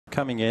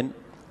coming in,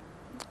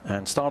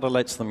 and starter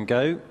lets them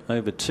go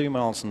over 2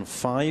 miles and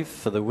 5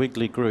 for the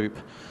Wiggly Group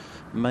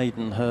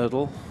maiden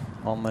hurdle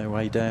on their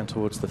way down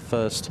towards the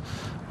first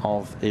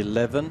of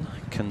 11.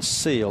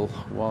 Conceal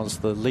was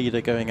the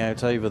leader going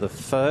out over the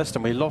first,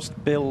 and we lost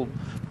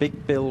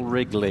Big Bill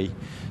Wrigley,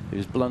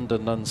 who's blundered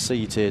and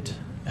unseated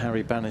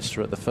Harry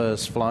Bannister at the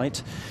first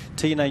flight.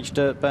 Teenage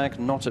Dirtbag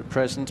not at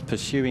present,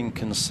 pursuing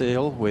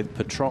Conceal, with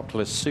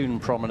Patroclus soon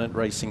prominent,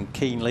 racing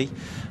keenly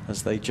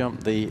as they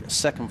jump the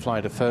second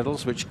flight of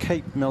hurdles, which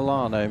Cape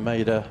Milano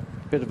made a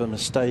bit of a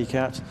mistake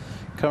at.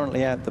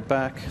 Currently at the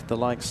back, the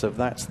likes of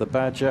That's the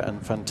Badger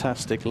and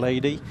Fantastic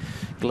Lady.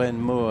 Glen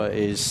Moore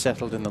is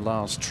settled in the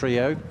last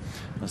trio.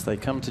 As they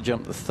come to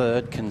jump the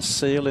third,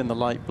 Conceal in the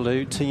light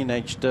blue,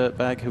 Teenage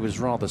Dirtbag, who was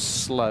rather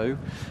slow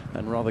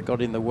and rather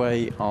got in the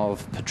way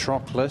of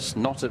Patroclus,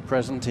 not at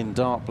present, in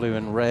dark blue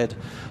and red.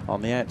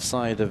 On the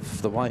outside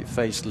of the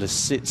white-faced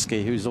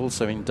Lisitsky, who's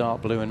also in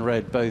dark blue and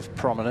red, both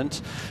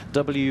prominent.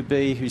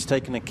 WB, who's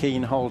taken a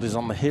keen hold, is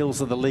on the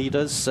heels of the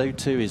leaders. So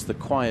too is the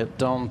Quiet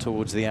Don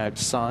towards the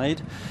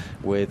outside,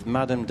 with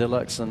Madame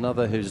Deluxe,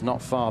 another who's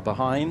not far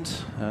behind,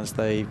 as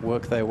they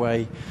work their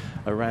way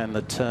around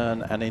the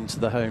turn and into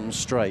the home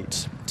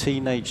straight.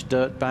 Teenage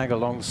Dirtbag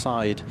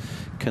alongside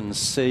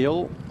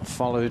Conceal,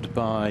 followed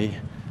by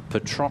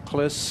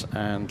Patroclus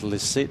and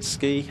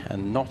Lisitsky,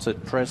 and not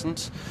at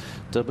present.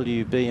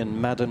 WB and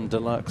Madame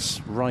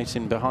Deluxe right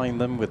in behind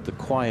them, with the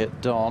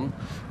Quiet Don.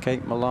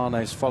 Cape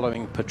Milano's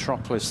following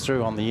Patroclus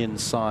through on the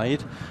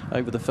inside.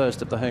 Over the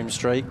first of the home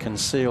straight,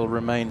 Conceal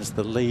remains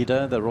the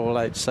leader. They're all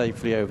out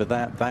safely over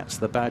that. That's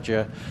the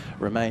Badger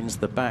remains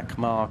the back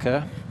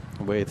marker,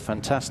 with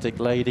Fantastic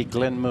Lady,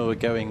 Glenmoor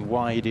going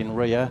wide in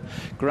rear.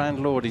 Grand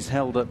Lord is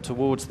held up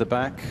towards the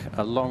back,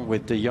 along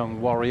with the Young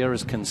Warrior,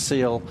 as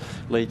Conceal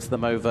leads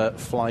them over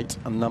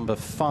flight number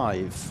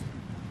 5.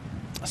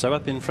 So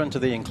up in front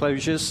of the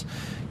enclosures,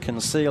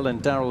 Conceal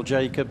and Daryl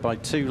Jacob by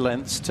 2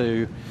 lengths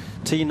to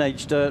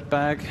Teenage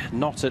Dirtbag,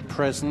 not at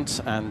present,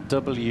 and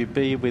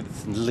WB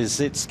with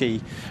Lisitsky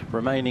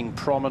remaining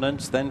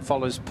prominent. Then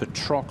follows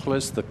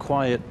Patroclus, the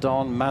Quiet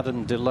Don,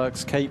 Madame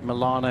Deluxe, Cape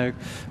Milano.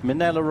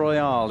 Minella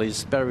Royale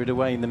is buried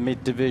away in the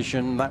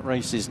mid-division. That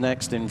race is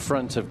next in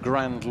front of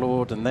Grand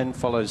Lord, and then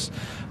follows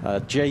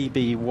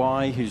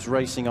JBY, who's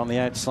racing on the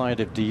outside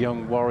of the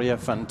Young Warrior.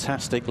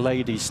 Fantastic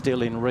Lady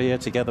still in rear,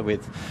 together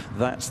with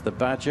That's the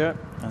Badger,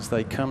 as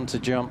they come to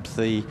jump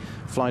the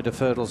flight of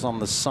hurdles on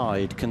the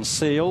side.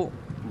 Conceal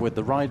with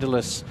the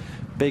riderless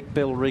Big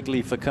Bill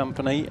Wrigley for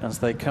company as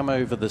they come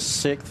over the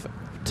 6th.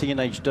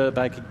 Teenage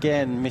Dirtbag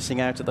again missing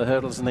out at the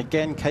hurdles, and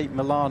again Cape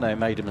Milano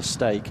made a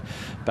mistake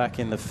back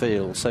in the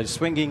field. So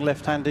swinging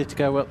left-handed to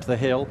go up the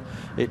hill,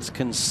 it's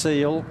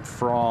Conceal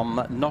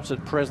from not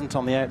at present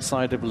on the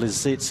outside of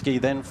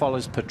Lisitsky. Then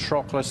follows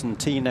Patroclus and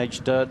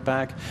Teenage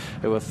Dirtbag,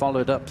 who are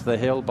followed up the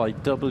hill by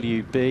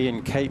WB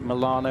and Cape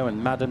Milano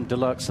and Madame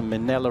Deluxe and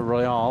Minella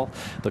Royale.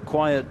 The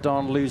Quiet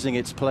Don losing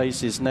its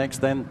place is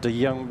next. Then the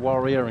Young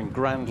Warrior and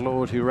Grand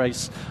Lord, who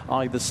race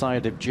either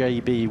side of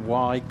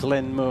JBY.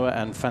 Glenmoor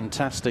and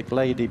Fantastic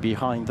Lady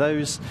behind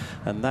those,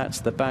 and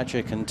That's the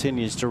Badger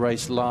continues to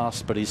race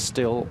last, but is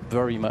still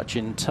very much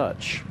in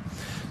touch.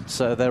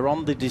 So they're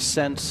on the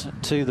descent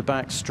to the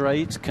back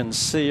straight.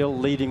 Conceal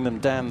leading them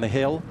down the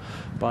hill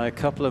by a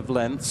couple of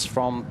lengths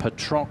from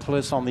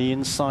Patroclus on the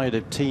inside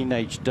of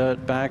Teenage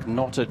Dirtbag,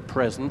 not at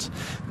present.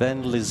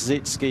 Then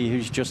Lisitsky,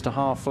 who's just a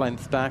half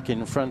length back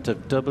in front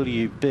of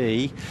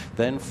WB.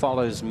 Then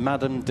follows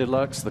Madame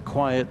Deluxe, the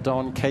Quiet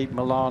Don, Cape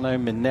Milano,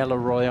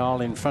 Minella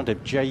Royale in front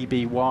of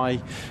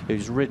JBY,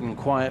 who's ridden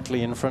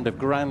quietly in front of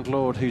Grand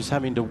Lord, who's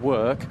having to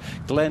work.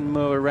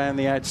 Glenmoor around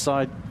the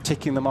outside,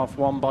 ticking them off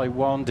one by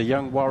one. The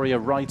Young Warrior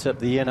right up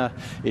the inner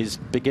is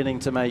beginning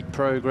to make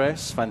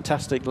progress.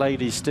 Fantastic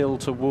Lady still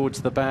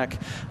towards the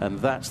back, and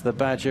That's the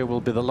Badger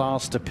will be the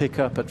last to pick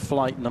up at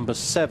flight number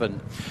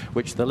 7,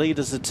 which the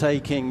leaders are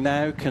taking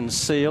now.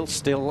 Conceal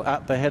still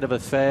at the head of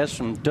affairs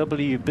from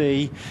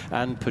WB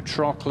and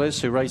Patroclus,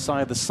 who race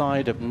either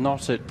side of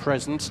not at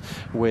present,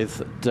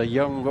 with the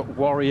Young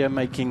Warrior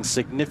making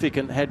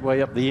significant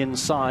headway up the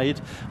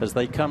inside as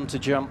they come to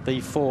jump the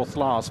 4th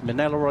last.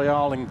 Minella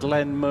Royale and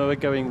Glenmoor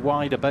going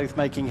wide are both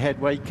making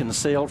headway.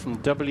 Conceal from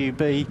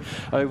WB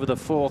over the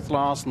 4th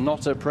last,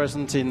 not at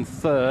present in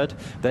 3rd.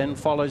 Then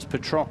follows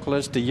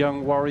Patroclus, the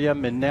Young Warrior.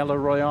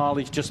 Minella Royale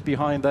is just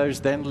behind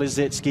those. Then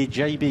Lisitsky,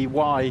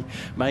 JBY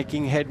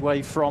making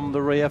headway from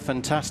the rear.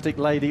 Fantastic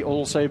Lady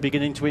also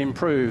beginning to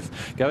improve.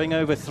 Going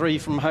over 3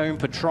 from home,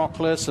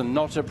 Patroclus and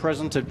not at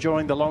present have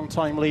joined the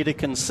long-time leader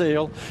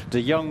Conceal.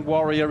 The Young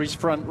Warrior is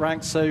front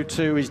rank, so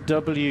too is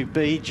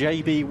WB.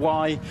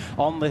 JBY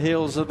on the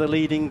heels of the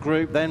leading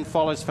group. Then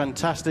follows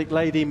Fantastic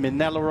Lady,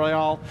 Minella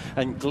Royale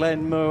and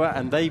Glenmoor,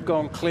 and they've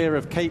gone clear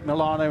of Cape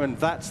Milano and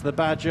That's the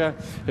Badger,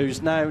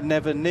 who's now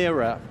never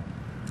nearer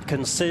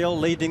Conceal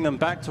leading them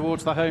back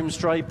towards the home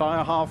straight by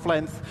a half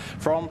length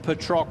from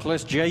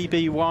Patroclus.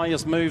 JBY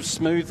has moved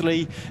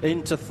smoothly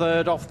into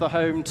third off the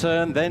home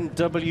turn. Then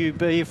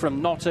WB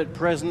from Not at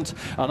Present.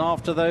 And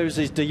after those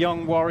is De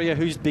Young Warrior,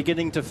 who's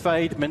beginning to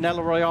fade.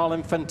 Manila Royale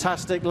and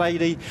Fantastic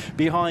Lady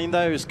behind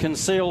those.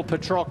 Conceal,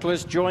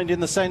 Patroclus joined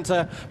in the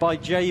centre by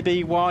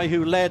JBY,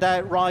 who led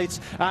outright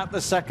at the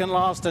second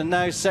last and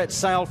now set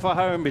sail for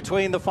home.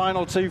 Between the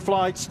final two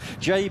flights,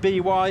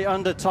 JBY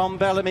under Tom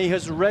Bellamy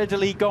has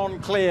readily gone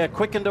clear,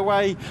 quickened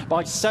away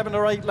by 7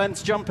 or 8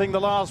 lengths, jumping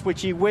the last,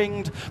 which he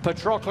winged.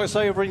 Patroclus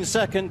over in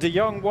second, De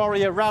Young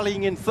Warrior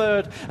rallying in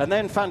third, and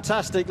then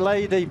Fantastic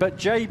Lady. But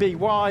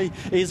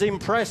JBY is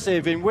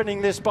impressive in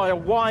winning this by a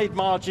wide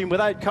margin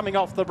without coming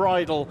off the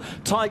bridle.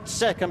 Tight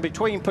second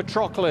between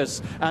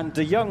Patroclus and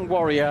De Young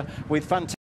Warrior, with Fantastic